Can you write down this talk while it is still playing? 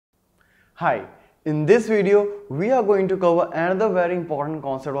Hi, in this video we are going to cover another very important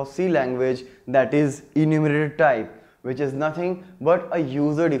concept of C language, that is enumerated type, which is nothing but a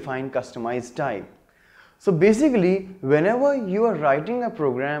user defined customized type. So basically, whenever you are writing a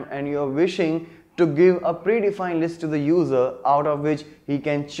program and you are wishing to give a predefined list to the user out of which he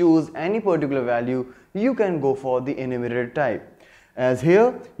can choose any particular value, you can go for the enumerated type. As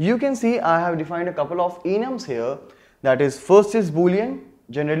here you can see, I have defined a couple of enums here. That is, first is Boolean.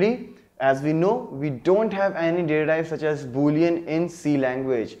 Generally, as we know, we don't have any data type such as Boolean in C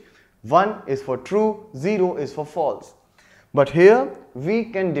language. 1 is for true, 0 is for false. But here we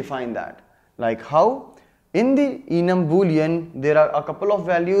can define that. Like how? In the enum Boolean, there are a couple of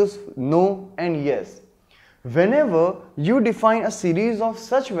values, no and yes. Whenever you define a series of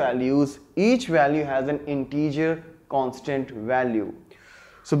such values, each value has an integer constant value.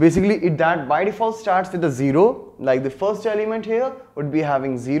 So basically that by default starts with a 0, like the first element here would be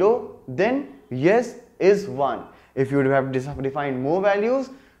having 0, then yes is 1. If you would have defined more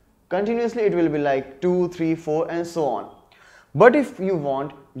values, continuously it will be like 2, 3, 4 and so on. But if you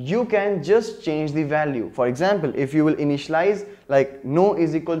want, you can just change the value. For example, if you will initialize like no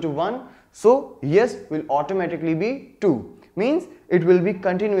is equal to 1, so yes will automatically be 2, means it will be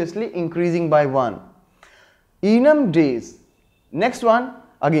continuously increasing by 1. Enum days, next one,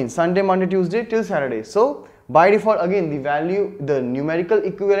 again Sunday, Monday, Tuesday till Saturday. So by default again the value, the numerical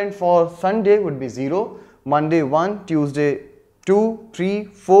equivalent for Sunday would be 0, Monday 1, Tuesday 2, 3,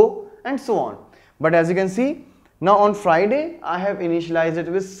 4 and so on. But as you can see, now on Friday I have initialized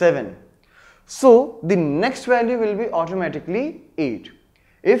it with 7. So the next value will be automatically 8.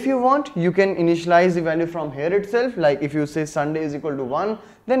 If you want, you can initialize the value from here itself, like if you say Sunday is equal to 1,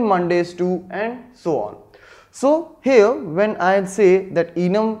 then Monday is 2 and so on. So here when I say that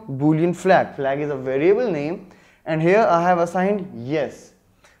enum Boolean flag is a variable name, and here I have assigned yes.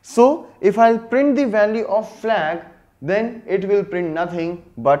 So if I'll print the value of flag, then it will print nothing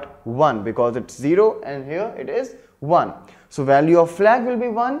but 1 because it's 0 and here it is 1. So value of flag will be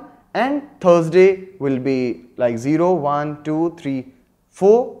 1 and Thursday will be like 0, 1, 2, 3,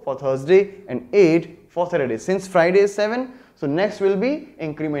 4 for Thursday and 8 for Saturday. Since Friday is 7, so next will be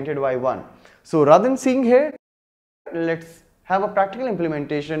incremented by 1. So rather than seeing here, let's have a practical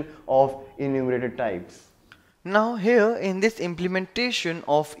implementation of enumerated types. Now here in this implementation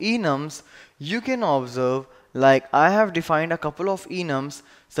of enums, you can observe like I have defined a couple of enums,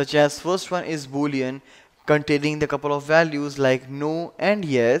 such as first one is Boolean containing the couple of values like no and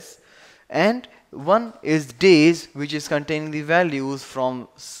yes, and one is days which is containing the values from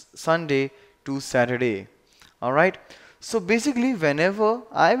Sunday to Saturday. Alright. So basically whenever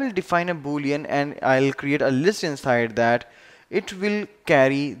I will define a Boolean and I'll create a list inside that, it will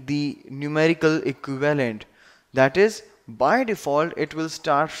carry the numerical equivalent. That is, by default it will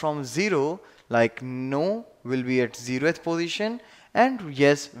start from 0, like no will be at 0th position and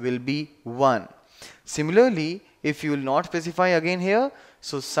yes will be 1. Similarly, if you will not specify again here,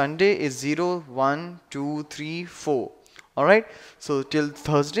 so Sunday is 0, 1, 2, 3, 4. Alright, so till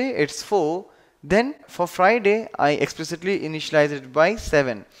Thursday it's 4. Then for Friday, I explicitly initialize it by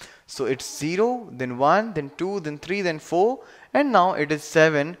 7. So it's 0, then 1, then 2, then 3, then 4, and now it is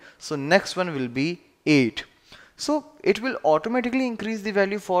 7. So next one will be 8. So it will automatically increase the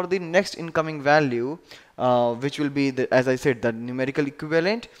value for the next incoming value, which will be, as I said, the numerical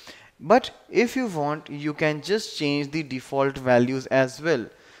equivalent. But if you want, you can just change the default values as well.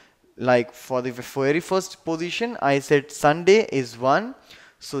 Like for the very first position, I said Sunday is 1.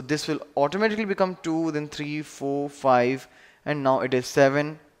 So this will automatically become 2, then 3, 4, 5, and now it is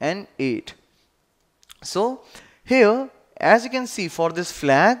 7 and 8. So here, as you can see, for this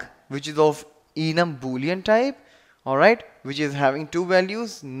flag, which is of enum Boolean type, alright, which is having two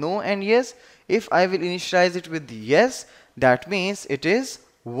values, no and yes, if I will initialize it with yes, that means it is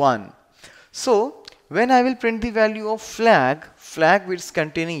 1. So when I will print the value of flag which is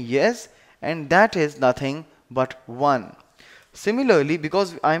containing yes, and that is nothing but 1. Similarly,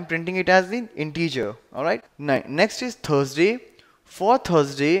 because I am printing it as the integer, alright. Next is Thursday. For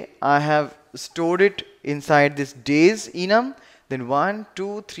Thursday, I have stored it inside this days enum, then 1,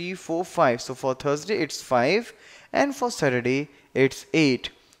 2, 3, 4, 5. So for Thursday, it's 5, and for Saturday, it's 8.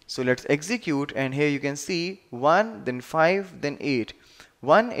 So let's execute, and here you can see 1, then 5, then 8.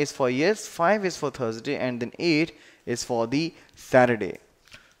 1 is for yes, 5 is for Thursday, and then 8 is for the Saturday.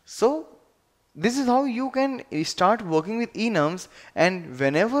 So this is how you can start working with enums, and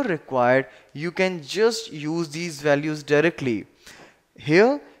whenever required you can just use these values directly.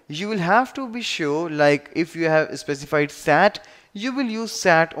 Here you will have to be sure, like if you have specified sat, you will use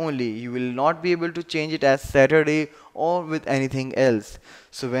Sat only. You will not be able to change it as Saturday or with anything else.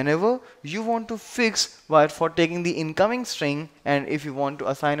 So whenever you want to fix while for taking the incoming string, and if you want to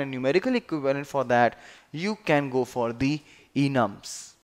assign a numerical equivalent for that, you can go for the enums.